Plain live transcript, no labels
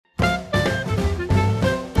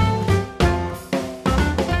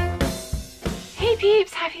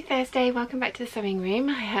peeps, happy Thursday, welcome back to the sewing room.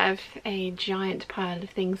 I have a giant pile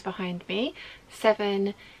of things behind me,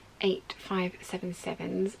 7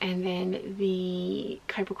 8-5-7-7s, and then the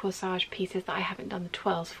cobra corsage pieces that I haven't done the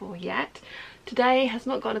twirls for yet. Today has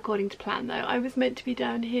not gone according to plan though. I was meant to be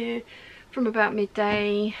down here from about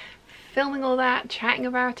midday filming all that, chatting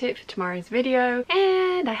about it for tomorrow's video,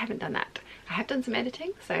 and I haven't done that. I have done some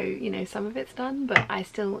editing, so you know, some of it's done, but I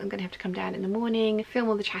still am going to have to come down in the morning, film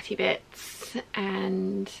all the chatty bits,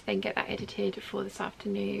 and then get that edited for this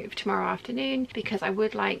afternoon, for tomorrow afternoon, because I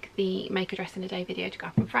would like the make a dress in a day video to go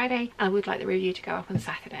up on Friday, and I would like the review to go up on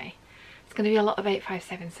Saturday. It's going to be a lot of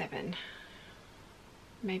 8-5-7-7.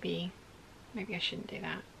 Maybe I shouldn't do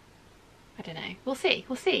that. I don't know. We'll see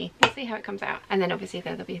how it comes out. And then obviously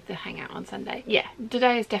there'll be the hangout on Sunday. Yeah,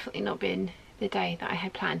 today has definitely not been the day that I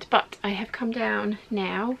had planned, but I have come down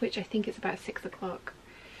now, which I think is about 6 o'clock.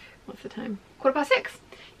 What's the time? 6:15.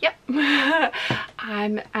 Yep.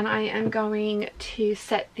 And I am going to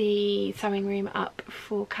set the sewing room up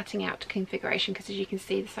for cutting out configuration, because as you can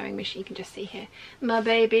see, the sewing machine, you can just see here, my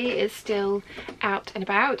baby is still out and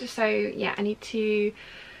about. So yeah, I need to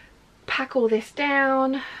pack all this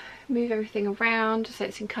down, move everything around so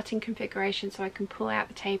it's in cutting configuration, so I can pull out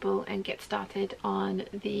the table and get started on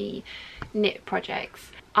the knit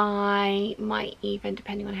projects. I might even,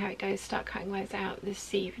 depending on how it goes, start cutting those out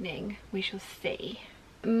this evening. We shall see.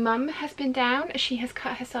 Mum has been down. She has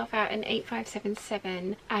cut herself out an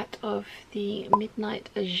 8-5-7-7 out of the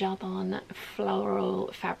Midnight Jardín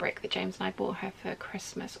floral fabric that James and I bought her for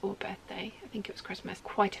Christmas or birthday. I think it was Christmas,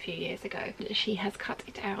 quite a few years ago. She has cut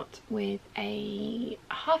it out with a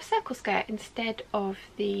half circle skirt instead of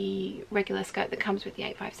the regular skirt that comes with the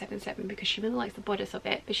 8-5-7-7, because she really likes the bodice of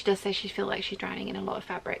it, but she does say she feels like she's drowning in a lot of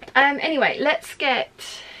fabric. Anyway, let's get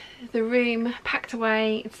the room packed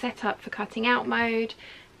away and set up for cutting out mode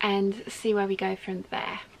and see where we go from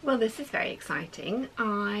there. Well, this is very exciting.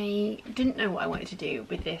 I didn't know what I wanted to do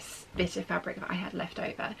with this bit of fabric that I had left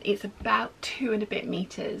over. It's about 2 and a bit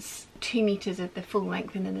meters, 2 meters of the full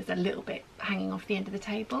length, and then there's a little bit hanging off the end of the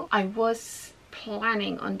table. I was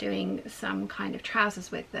planning on doing some kind of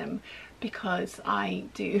trousers with them, because I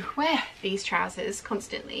do wear these trousers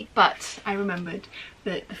constantly, but I remembered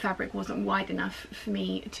that the fabric wasn't wide enough for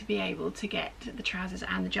me to be able to get the trousers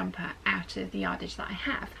and the jumper out of the yardage that I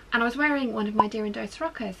have. And I was wearing one of my Dear and Doe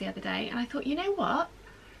Siroccos the other day, and I thought, you know what,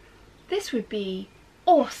 this would be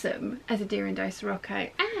awesome as a Dear and Doe Sirocco,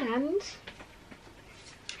 and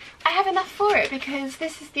I have enough for it, because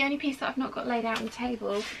this is the only piece that I've not got laid out on the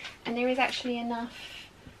table, and there is actually enough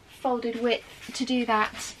folded width to do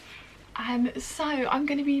that. So I'm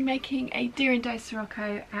going to be making a Dear and Doe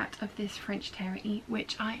Sirocco out of this French terry,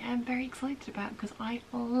 which I am very excited about because I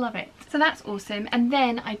love it. So that's awesome. And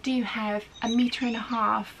then I do have 1.5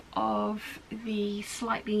 meters of the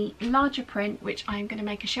slightly larger print, which I'm going to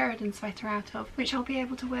make a Sheridan sweater out of, which I'll be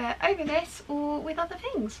able to wear over this or with other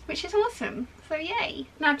things, which is awesome. So yay!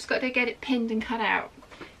 Now I've just got to get it pinned and cut out.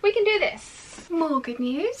 We can do this. More good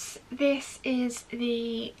news. This is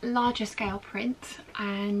the larger scale print,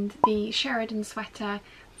 and the Sheridan sweater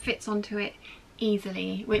fits onto it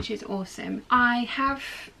easily, which is awesome. I have,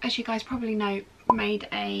 as you guys probably know, made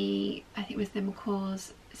a, I think it was the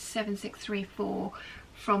McCaw's 7634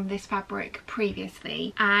 from this fabric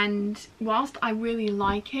previously, and whilst I really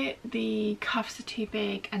like it, the cuffs are too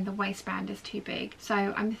big and the waistband is too big, so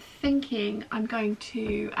I'm thinking I'm going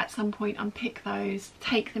to at some point unpick those,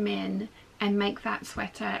 take them in and make that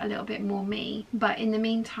sweater a little bit more me. But in the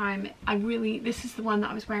meantime, this is the one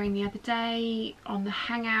that I was wearing the other day on the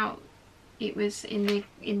hangout. It was in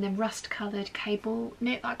the rust coloured cable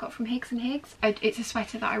knit that I got from Higgs & Higgs. It's a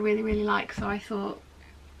sweater that I really like, so I thought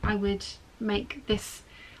I would make this,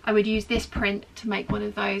 I would use this print to make one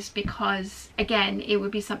of those, because again, it would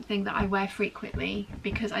be something that I wear frequently,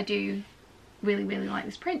 because I do really like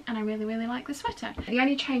this print and I really like the sweater. The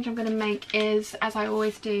only change I'm going to make is, as I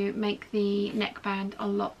always do, make the neckband a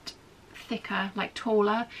lot thicker, like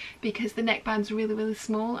taller, because the neckband's really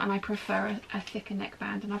small and I prefer a thicker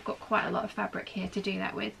neckband, and I've got quite a lot of fabric here to do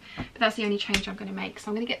that with. But that's the only change I'm going to make.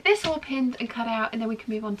 So I'm going to get this all pinned and cut out, and then we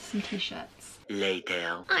can move on to some t-shirts.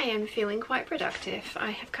 Later. I am feeling quite productive.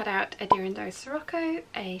 I have cut out a Dear and Doe Sirocco,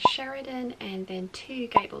 a Sheridan, and then 2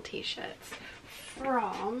 Gable t-shirts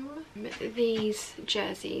from these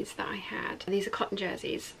jerseys that I had. These are cotton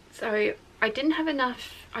jerseys. So I didn't have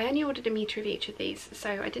enough, I only ordered 1 meter of each of these,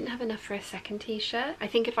 so I didn't have enough for a second t-shirt. I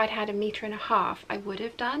think if I'd had 1.5 meters I would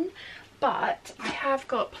have done, but I have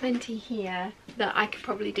got plenty here that I could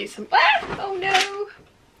probably do some, oh no,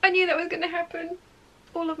 I knew that was going to happen.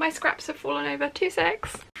 all of my scraps have fallen over. 2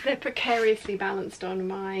 secs. They're precariously balanced on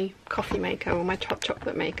my coffee maker or my hot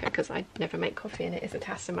chocolate maker because I never make coffee and it is a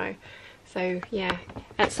Tassimo. So yeah,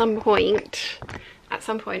 at some point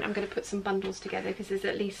I'm going to put some bundles together because there's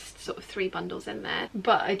at least sort of 3 bundles in there.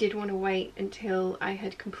 But I did want to wait until I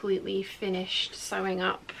had completely finished sewing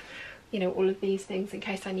up, you know, all of these things in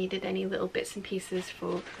case I needed any little bits and pieces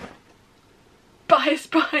for bias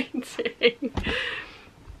binding.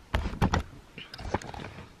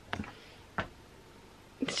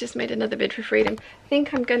 It's just made another bid for freedom. I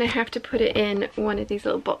think I'm going to have to put it in one of these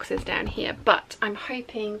little boxes down here, but I'm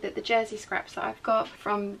hoping that the jersey scraps that I've got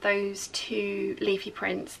from those 2 leafy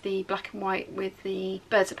prints, the black and white with the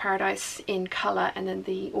birds of paradise in colour and then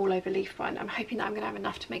the all over leaf one, I'm hoping that I'm going to have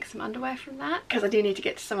enough to make some underwear from that, because I do need to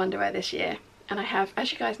get to some underwear this year. And I have,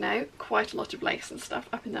 as you guys know, quite a lot of lace and stuff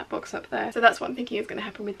up in that box up there. So that's what I'm thinking is going to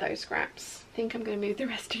happen with those scraps. I think I'm going to move the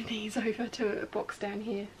rest of these over to a box down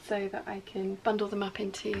here so that I can bundle them up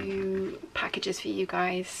into packages for you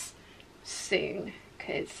guys soon.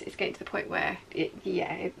 Because it's getting to the point where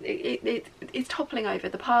it's toppling over.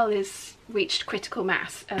 The pile has reached critical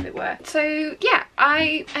mass, as it were. So yeah,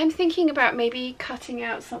 I am thinking about maybe cutting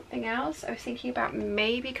out something else. I was thinking about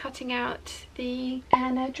maybe cutting out the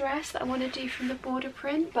Anna dress that I want to do from the border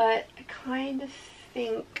print, but I kind of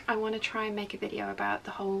think I want to try and make a video about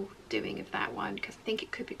the whole doing of that one because I think it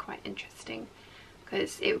could be quite interesting.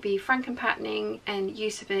 Because it would be franken patterning and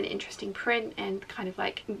use of an interesting print and kind of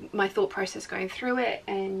like my thought process going through it,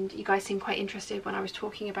 and you guys seemed quite interested when I was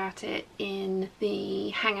talking about it in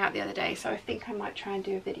the hangout the other day, so I think I might try and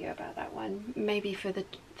do a video about that one, maybe for the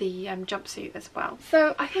jumpsuit as well.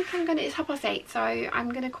 So I think I'm gonna, it's 8:30, so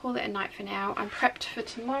I'm gonna call it a night for now. I'm prepped for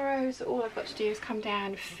tomorrow, so all I've got to do is come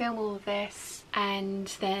down, film all of this, and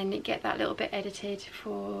then get that little bit edited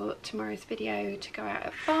for tomorrow's video to go out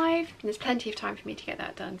at 5. And there's plenty of time for me to get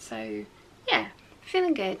that done, so yeah,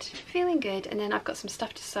 feeling good, and then I've got some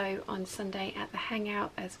stuff to sew on Sunday at the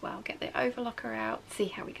hangout as well. Get the overlocker out, see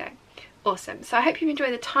how we go. Awesome. So I hope you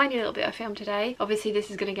enjoyed the tiny little bit I filmed today. Obviously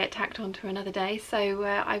this is going to get tacked on to another day, so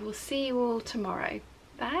I will see you all tomorrow.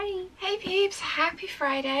 Bye. Hey peeps, happy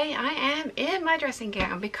Friday. I am in my dressing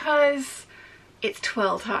gown because it's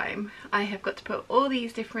twirl time. I have got to put all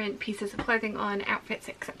these different pieces of clothing on, outfits,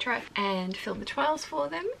 etc., and film the twirls for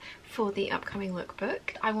them for the upcoming lookbook.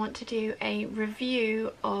 I want to do a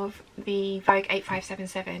review of the Vogue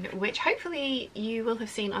 8577, which hopefully you will have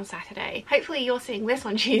seen on Saturday. Hopefully you're seeing this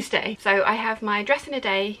on Tuesday. So I have my dress in a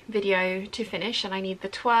day video to finish, and I need the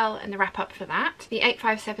twirl and the wrap up for that. The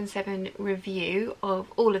 8577 review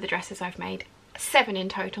of all of the dresses I've made. 7 in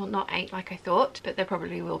total, not 8 like I thought, but there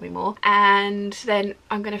probably will be more. And then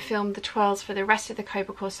I'm going to film the twirls for the rest of the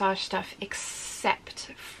Cobra Corsage stuff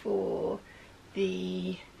except for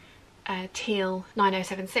the teal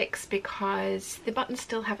 9076, because the buttons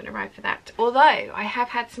still haven't arrived for that, although I have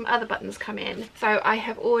had some other buttons come in. So I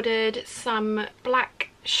have ordered some black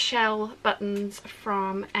shell buttons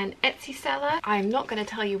from an Etsy seller. I'm not going to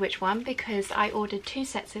tell you which one because I ordered 2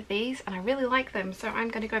 sets of these and I really like them, so I'm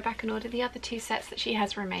going to go back and order the other 2 sets that she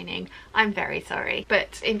has remaining. I'm very sorry,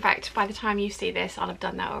 but in fact by the time you see this I'll have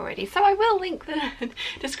done that already, so I will link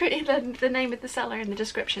the name of the seller in the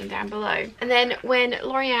description down below. And then when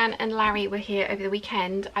Lorianne and Larry were here over the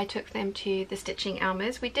weekend, I took them to the Stitching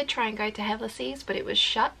Almas. We did try and go to Headlessy's, but it was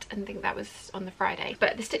shut, and I think that was on the Friday.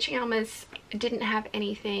 But the Stitching Almas didn't have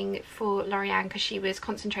anything for Lorianne because she was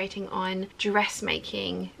concentrating on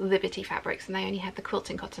dressmaking Liberty fabrics, and they only had the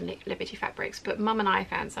quilting cotton Liberty fabrics. But Mum and I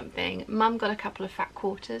found something. Mum got a couple of fat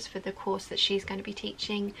quarters for the course that she's going to be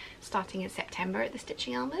teaching starting in September at the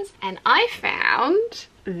Stitching Almas, and I found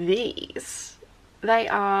these. They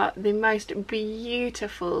are the most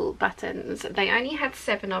beautiful buttons. They only had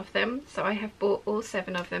 7 of them, so I have bought all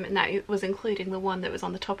 7 of them, and that was including the one that was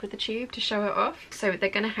on the top of the tube to show it off. So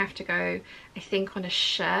they're going to have to go, I think, on a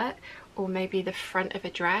shirt or maybe the front of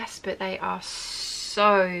a dress, but they are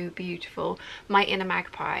so beautiful. My inner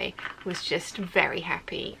magpie was just very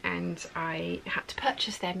happy and I had to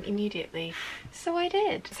purchase them immediately, so I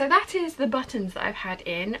did. So that is the buttons that I've had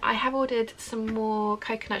in. I have ordered some more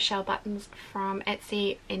coconut shell buttons from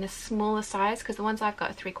Etsy in a smaller size because the ones I've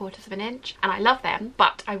got are 3/4 of an inch and I love them,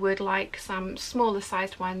 but I would like some smaller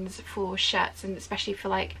sized ones for shirts, and especially for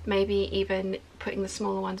like maybe even putting the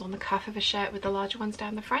smaller ones on the cuff of a shirt with the larger ones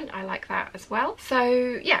down the front. I like that as well.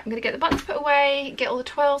 So yeah, I'm gonna get the buttons put away, get all the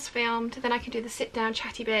twirls filmed, then I can do the sit down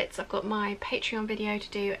chatty bits. I've got my Patreon video to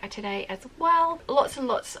do today as well. Lots and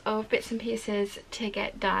lots of bits and pieces to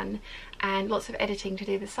get done, and lots of editing to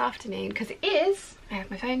do this afternoon, because it is, I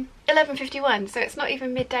have my phone, 11:51, so it's not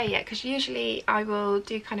even midday yet, because usually I will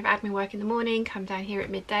do kind of admin work in the morning, come down here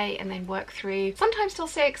at midday and then work through sometimes till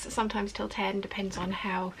 6, sometimes till 10, depends on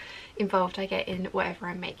how involved I get in whatever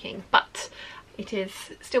I'm making. But it is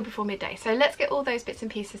still before midday, so let's get all those bits and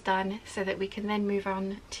pieces done so that we can then move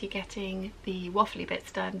on to getting the waffly bits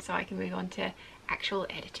done, so I can move on to actual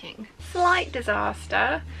editing. Slight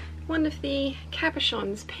disaster. One of the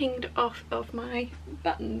cabochons pinged off of my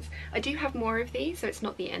buttons. I do have more of these, so it's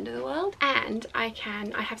not the end of the world, and I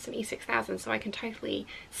have some E6000, so I can totally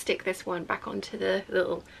stick this one back onto the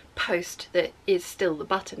little post that is still the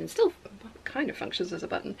button and still kind of functions as a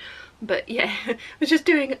button. But yeah, I was just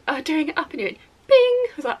doing it up and it went bing.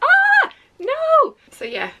 I was like, ah, no! So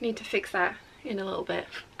yeah, need to fix that in a little bit.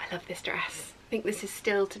 I love this dress. I think this is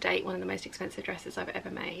still to date one of the most expensive dresses I've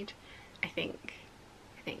ever made. I think.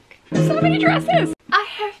 So many dresses! I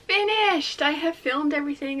have finished! I have filmed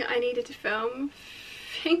everything I needed to film.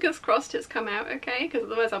 Fingers crossed it's come out okay, because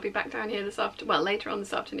otherwise I'll be back down here later on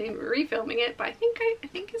this afternoon refilming it, but I think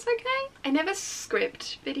it's okay. I never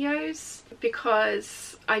script videos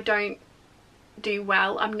because I don't do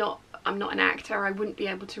well. I'm not an actor. I wouldn't be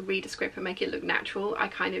able to read a script and make it look natural. I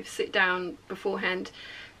kind of sit down beforehand,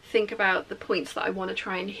 think about the points that I want to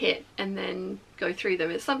try and hit, and then go through them.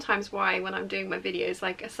 It's sometimes why when I'm doing my videos,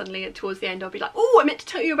 like suddenly towards the end I'll be like, oh, I meant to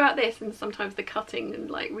tell you about this, and sometimes the cutting and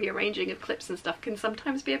like rearranging of clips and stuff can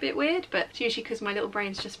sometimes be a bit weird, but it's usually because my little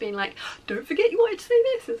brain's just being like, don't forget you wanted to say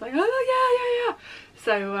this. It's like, oh yeah.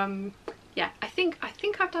 So yeah, I think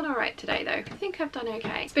I've done alright today though. I think I've done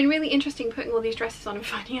okay. It's been really interesting putting all these dresses on and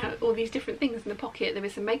finding out all these different things in the pocket. There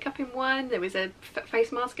was some makeup in one, there was a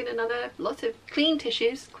face mask in another, lots of clean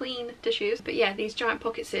tissues. But yeah, these giant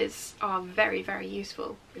pocketses are very, very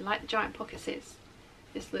useful. We like the giant pocketses.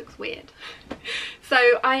 This looks weird. So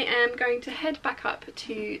I am going to head back up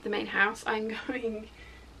to the main house. I'm going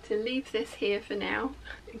to leave this here for now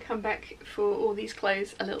and come back for all these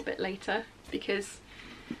clothes a little bit later, because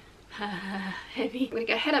heavy. I'm going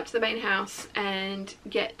to go head up to the main house and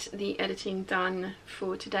get the editing done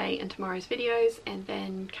for today and tomorrow's videos, and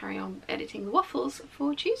then carry on editing the waffles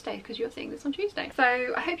for Tuesday, because you're seeing this on Tuesday. So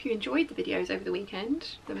I hope you enjoyed the videos over the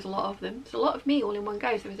weekend. There was a lot of them. There's a lot of me all in one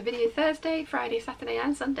go. So there was a video Thursday, Friday, Saturday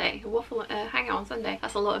and Sunday. A waffle hangout on Sunday.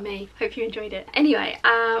 That's a lot of me. Hope you enjoyed it. Anyway,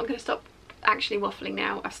 I'm going to stop actually waffling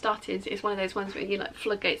now. I've started. It's one of those ones where you like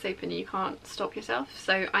floodgates open and you can't stop yourself,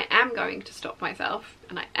 so I am going to stop myself,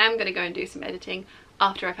 and I am going to go and do some editing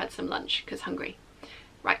after I've had some lunch, because hungry.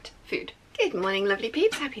 Right, food. Good morning lovely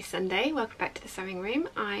peeps, happy Sunday, welcome back to the sewing room.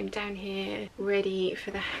 I'm down here ready for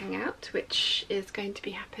the hangout, which is going to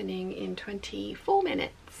be happening in 24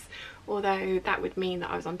 minutes, although that would mean that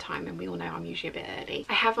I was on time, and we all know I'm usually a bit early.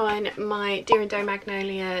 I have on my Deer and Doe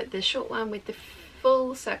Magnolia, the short one with the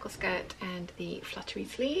full circle skirt and the fluttery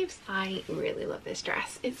sleeves. I really love this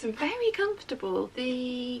dress. It's very comfortable.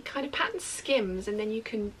 The kind of pattern skims, and then you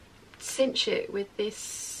can cinch it with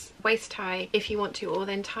this waist tie if you want to, or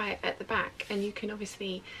then tie it at the back, and you can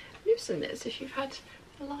obviously loosen this if you've had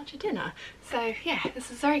a larger dinner. So yeah,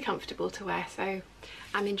 this is very comfortable to wear, so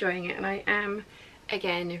I'm enjoying it, and I am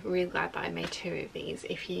again really glad that I made 2 of these.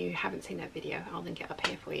 If you haven't seen that video, I'll link it up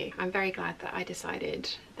here for you. I'm very glad that I decided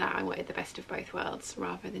that I wanted the best of both worlds,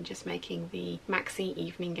 rather than just making the maxi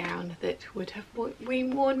evening gown that would have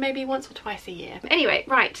been worn maybe once or twice a year. Anyway,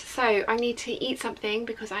 right, so I need to eat something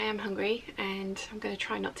because I am hungry, and I'm going to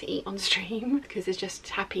try not to eat on stream because it's just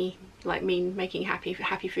happy, like me making happy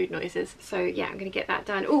food noises. So yeah, I'm going to get that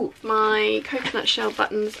done. Oh, my coconut shell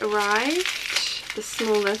buttons arrived, the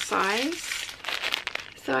smaller size.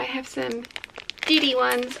 So I have some DD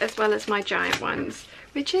ones as well as my giant ones,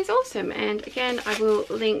 which is awesome. And again, I will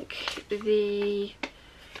link the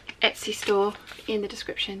Etsy store in the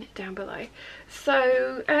description down below.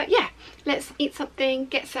 So yeah, let's eat something,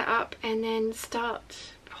 get set up, and then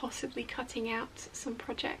start possibly cutting out some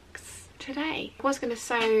projects today. I was going to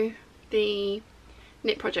sew the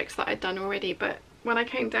knit projects that I'd done already, but when I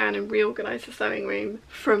came down and reorganised the sewing room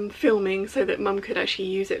from filming so that Mum could actually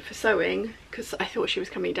use it for sewing, because I thought she was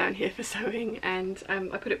coming down here for sewing, and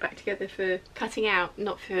I put it back together for cutting out,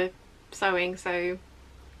 not for sewing, so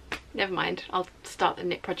never mind. I'll start the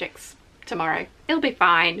knit projects tomorrow. It'll be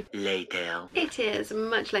fine. Later. It is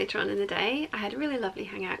much later on in the day. I had a really lovely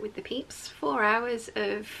hangout with the peeps. 4 hours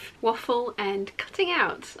of waffle and cutting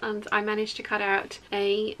out, and I managed to cut out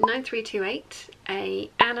a 9328,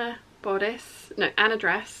 a Anna bodice, no, and a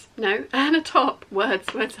dress, no, and a top,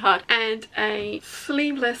 words hard, and a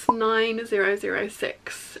sleeveless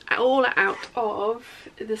 9006, all out of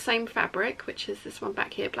the same fabric, which is this one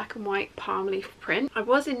back here, black and white palm leaf print. I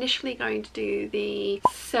was initially going to do the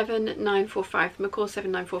 7945, McCall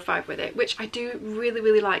 7945 with it, which I do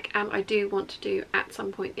really like, and I do want to do at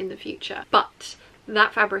some point in the future, but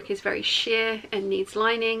that fabric is very sheer and needs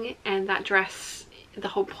lining, and that dress, the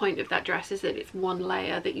whole point of that dress is that it's one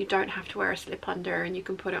layer, that you don't have to wear a slip under and you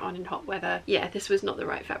can put it on in hot weather. Yeah, this was not the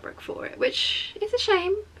right fabric for it, which is a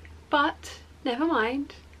shame, but never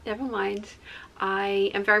mind.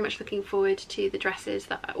 I am very much looking forward to the dresses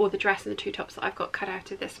or the dress and the two tops that I've got cut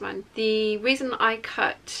out of this one. The reason I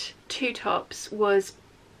cut two tops was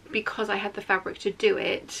because I had the fabric to do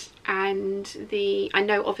it, and I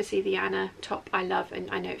know obviously the Anna top I love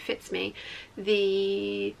and I know it fits me.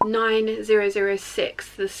 The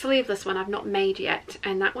 9006, the sleeveless one, I've not made yet,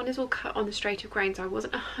 and that one is all cut on the straight of grain, so I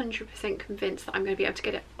wasn't 100% convinced that I'm going to be able to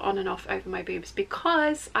get it on and off over my boobs,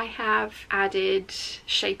 because I have added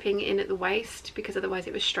shaping in at the waist, because otherwise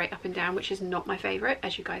it was straight up and down, which is not my favourite,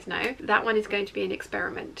 as you guys know. That one is going to be an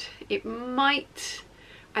experiment.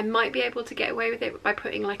 I might be able to get away with it by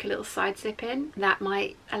putting like a little side zip in. That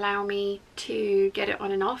might allow me to get it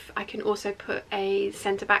on and off. I can also put a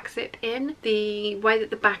centre back zip in. The way that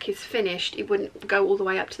the back is finished, it wouldn't go all the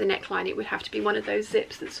way up to the neckline. It would have to be one of those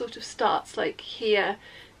zips that sort of starts like here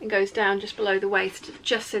and goes down just below the waist,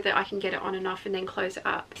 just so that I can get it on and off and then close it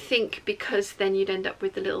up. I think because then you'd end up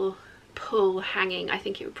with the little pull hanging, I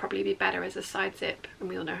think it would probably be better as a side zip, and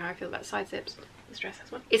we all know how I feel about side zips. This dress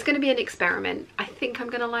has one. It's going to be an experiment. I think I'm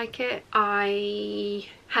going to like it. I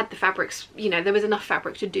had the fabrics, you know, there was enough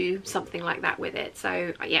fabric to do something like that with it,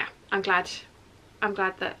 so yeah, I'm glad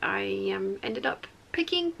that I ended up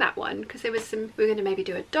picking that one, because there was some, we were going to maybe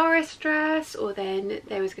do a Doris dress, or then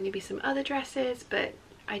there was going to be some other dresses, but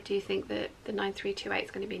I do think that the 9328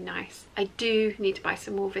 is going to be nice. I do need to buy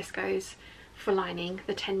some more viscose for lining.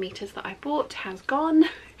 The 10 meters that I bought has gone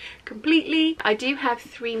completely. I do have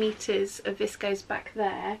 3 meters of viscose back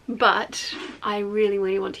there, but I really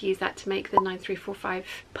want to use that to make the 9345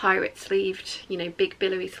 pirate sleeved, you know, big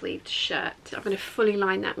billowy sleeved shirt. I'm going to fully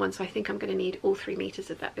line that one, so I think I'm going to need all 3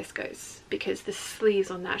 meters of that viscose, because the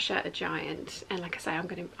sleeves on that shirt are giant, and like I say,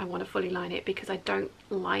 I want to fully line it, because I don't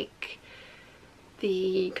like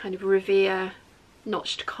the kind of Revere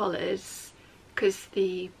notched collars, because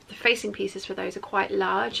the facing pieces for those are quite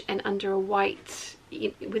large, and under a white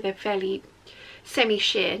with a fairly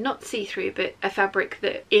semi-sheer, not see-through, but a fabric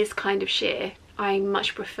that is kind of sheer, I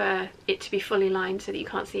much prefer it to be fully lined so that you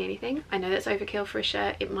can't see anything. I know that's overkill for a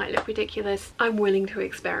shirt, it might look ridiculous. I'm willing to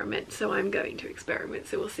experiment, so I'm going to experiment,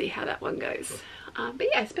 so we'll see how that one goes. But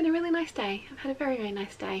yeah, it's been a really nice day. I've had a very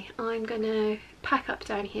nice day. I'm gonna pack up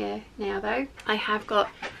down here now though. I have got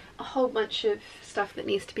a whole bunch of stuff that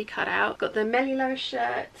needs to be cut out. Got the Melilo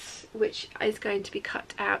shirt, which is going to be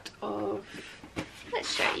cut out of,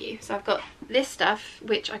 let's show you. So I've got this stuff,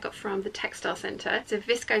 which I got from the textile centre. It's a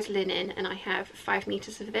viscose linen, and I have 5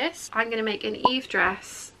 meters of this. I'm going to make an Eve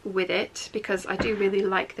dress with it, because I do really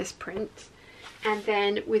like this print. And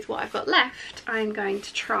then with what I've got left, I'm going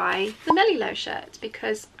to try the Melilo shirt,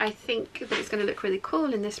 because I think that it's going to look really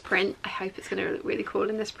cool in this print. I hope it's going to look really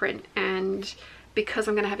cool in this print, and because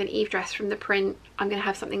I'm going to have an Eve dress from the print, I'm going to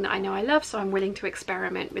have something that I know I love, so I'm willing to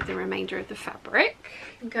experiment with the remainder of the fabric.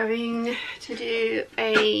 I'm going to do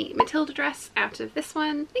a Matilda dress out of this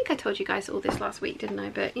one. I think I told you guys all this last week, didn't I?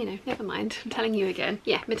 But you know, never mind, I'm telling you again.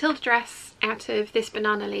 Yeah, Matilda dress out of this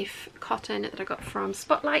banana leaf cotton that I got from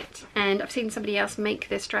Spotlight, and I've seen somebody else make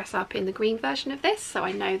this dress up in the green version of this, so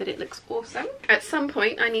I know that it looks awesome. At some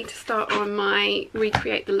point I need to start on my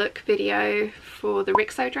recreate the look video for the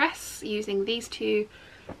Rixo dress using these two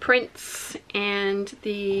prints and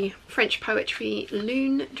the French Poetry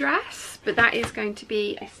Loon dress, but that is going to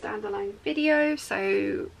be a standalone video,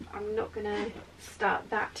 so I'm not gonna start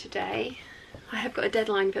that today. I have got a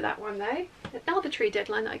deadline for that one though, an arbitrary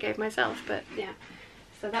deadline that I gave myself, but yeah,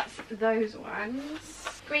 so that's those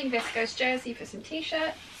ones. Green viscose jersey for some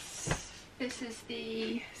t-shirts. This is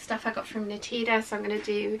the stuff I got from Natita, so I'm going to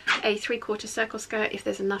do a 3/4 circle skirt if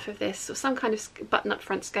there's enough of this, or some kind of button-up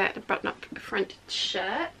front skirt and button-up front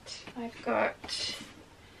shirt. I've got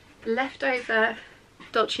leftover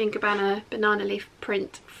Dolce & Gabbana banana leaf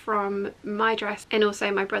print from my dress, and also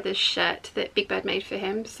my brother's shirt that Big Bird made for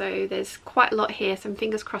him, so there's quite a lot here, so I'm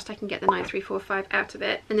fingers crossed I can get the 9345 out of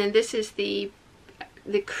it. And then this is the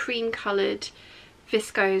cream coloured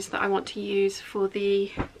viscose that I want to use for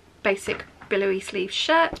the basic billowy sleeve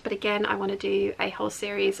shirt, but again I want to do a whole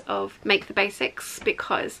series of make the basics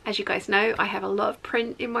because, as you guys know, I have a lot of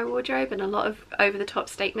print in my wardrobe and a lot of over-the-top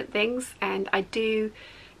statement things, and I do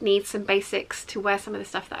need some basics to wear some of the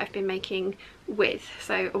stuff that I've been making with.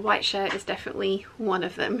 So a white shirt is definitely one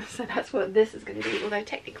of them, so that's what this is going to be, although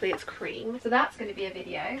technically it's cream, so that's going to be a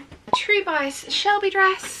video. True Bias Shelby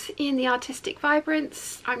dress in the Artistic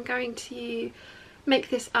Vibrance. I'm going to make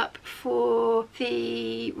this up for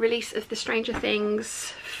the release of the Stranger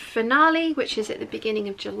Things finale, which is at the beginning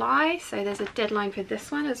of July, so there's a deadline for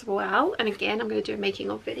this one as well, and again I'm going to do a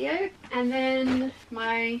making of video. And then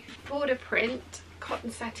my border print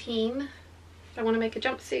cotton sateen I want to make a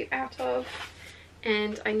jumpsuit out of,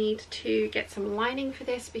 and I need to get some lining for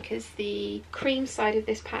this because the cream side of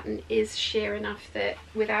this pattern is sheer enough that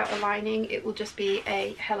without a lining it will just be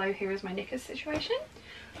a hello here is my knickers situation,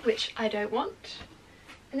 which I don't want.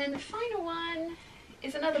 And then the final one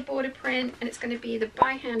is another border print, and it's going to be the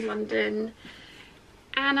By Hand London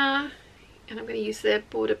Anna, and I'm going to use the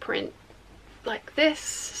border print like this,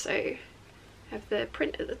 so have the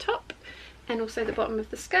print at the top and also the bottom of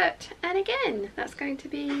the skirt. And again, that's going to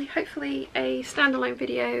be hopefully a standalone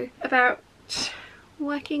video about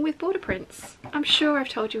working with border prints. I'm sure I've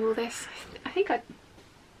told you all this. I think I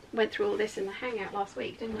went through all this in the hangout last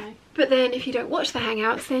week, didn't I? But then if you don't watch the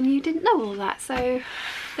hangouts, then you didn't know all that. So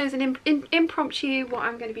there's an impromptu what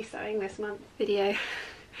I'm going to be sewing this month video,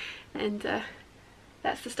 and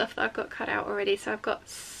that's the stuff that I've got cut out already. So I've got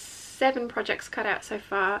 7 projects cut out so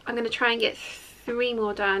far. I'm going to try and get 3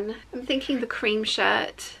 more done. I'm thinking the cream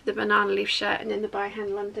shirt, the banana leaf shirt, and then the By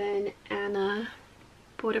Hand London Anna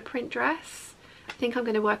border print dress. I think I'm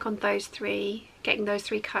going to work on those 3, getting those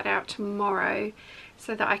 3 cut out tomorrow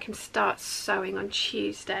so that I can start sewing on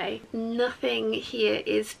Tuesday. Nothing here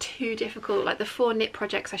is too difficult. Like the 4 knit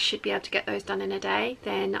projects, I should be able to get those done in a day.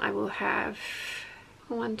 Then I will have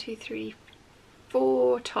 1, 2, 3,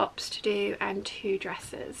 4 tops to do and 2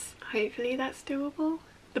 dresses. Hopefully that's doable.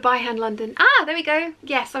 The By Hand London, there we go.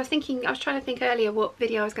 Yes, I was trying to think earlier what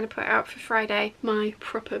video I was going to put out for Friday, my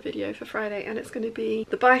proper video for Friday, and it's going to be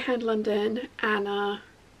the By Hand London Anna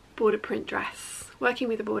border print dress, working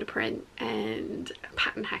with a border print and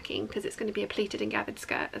pattern hacking, because it's going to be a pleated and gathered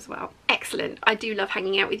skirt as well. Excellent. I do love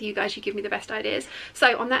hanging out with you guys. You give me the best ideas.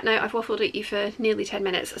 So on that note, I've waffled at you for nearly 10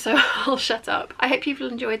 minutes, so I'll shut up. I hope you've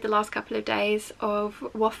enjoyed the last couple of days of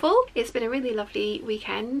Waffle. It's been a really lovely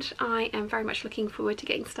weekend. I am very much looking forward to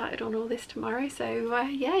getting started on all this tomorrow. So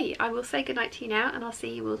yay, I will say goodnight to you now, and I'll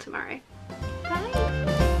see you all tomorrow.